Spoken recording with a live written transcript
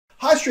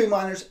Hi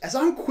Streamliners, as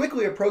I'm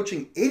quickly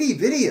approaching 80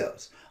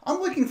 videos,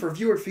 I'm looking for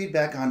viewer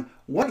feedback on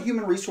what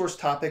human resource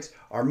topics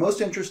are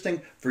most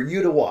interesting for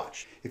you to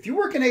watch. If you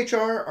work in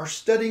HR, are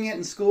studying it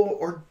in school,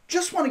 or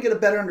just want to get a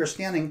better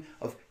understanding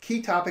of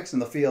key topics in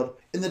the field,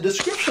 in the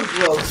description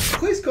below,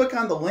 please click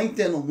on the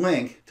LinkedIn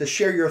link to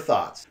share your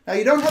thoughts. Now,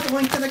 you don't have a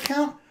LinkedIn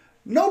account?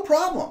 No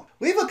problem.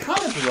 Leave a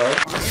comment below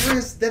on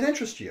areas that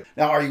interest you.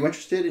 Now, are you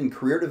interested in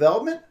career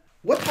development?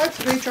 What types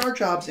of HR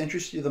jobs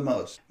interest you the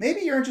most? Maybe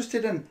you're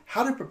interested in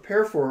how to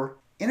prepare for,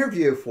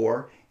 interview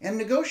for, and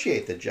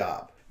negotiate the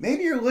job.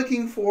 Maybe you're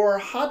looking for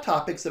hot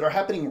topics that are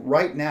happening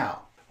right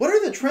now. What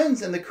are the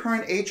trends in the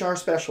current HR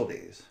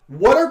specialties?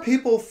 What are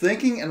people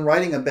thinking and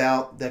writing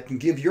about that can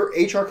give your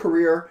HR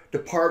career,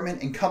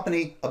 department, and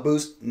company a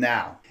boost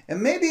now?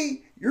 And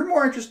maybe you're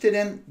more interested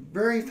in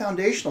very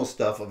foundational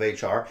stuff of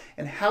HR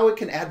and how it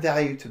can add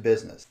value to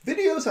business.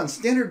 Videos on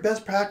standard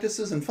best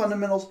practices and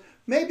fundamentals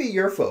may be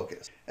your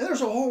focus. And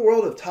there's a whole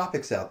world of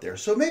topics out there,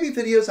 so maybe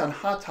videos on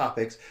hot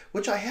topics,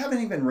 which I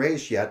haven't even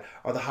raised yet,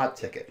 are the hot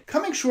ticket.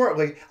 Coming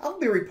shortly, I'll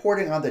be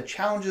reporting on the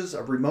challenges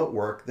of remote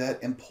work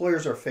that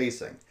employers are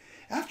facing.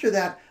 After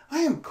that, I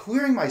am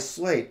clearing my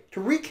slate to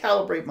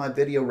recalibrate my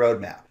video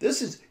roadmap.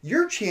 This is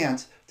your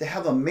chance to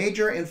have a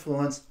major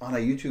influence on a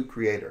YouTube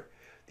creator.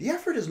 The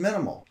effort is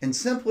minimal in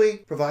simply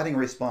providing a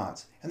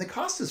response, and the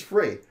cost is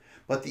free,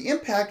 but the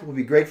impact will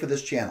be great for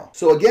this channel.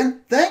 So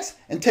again, thanks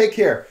and take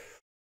care.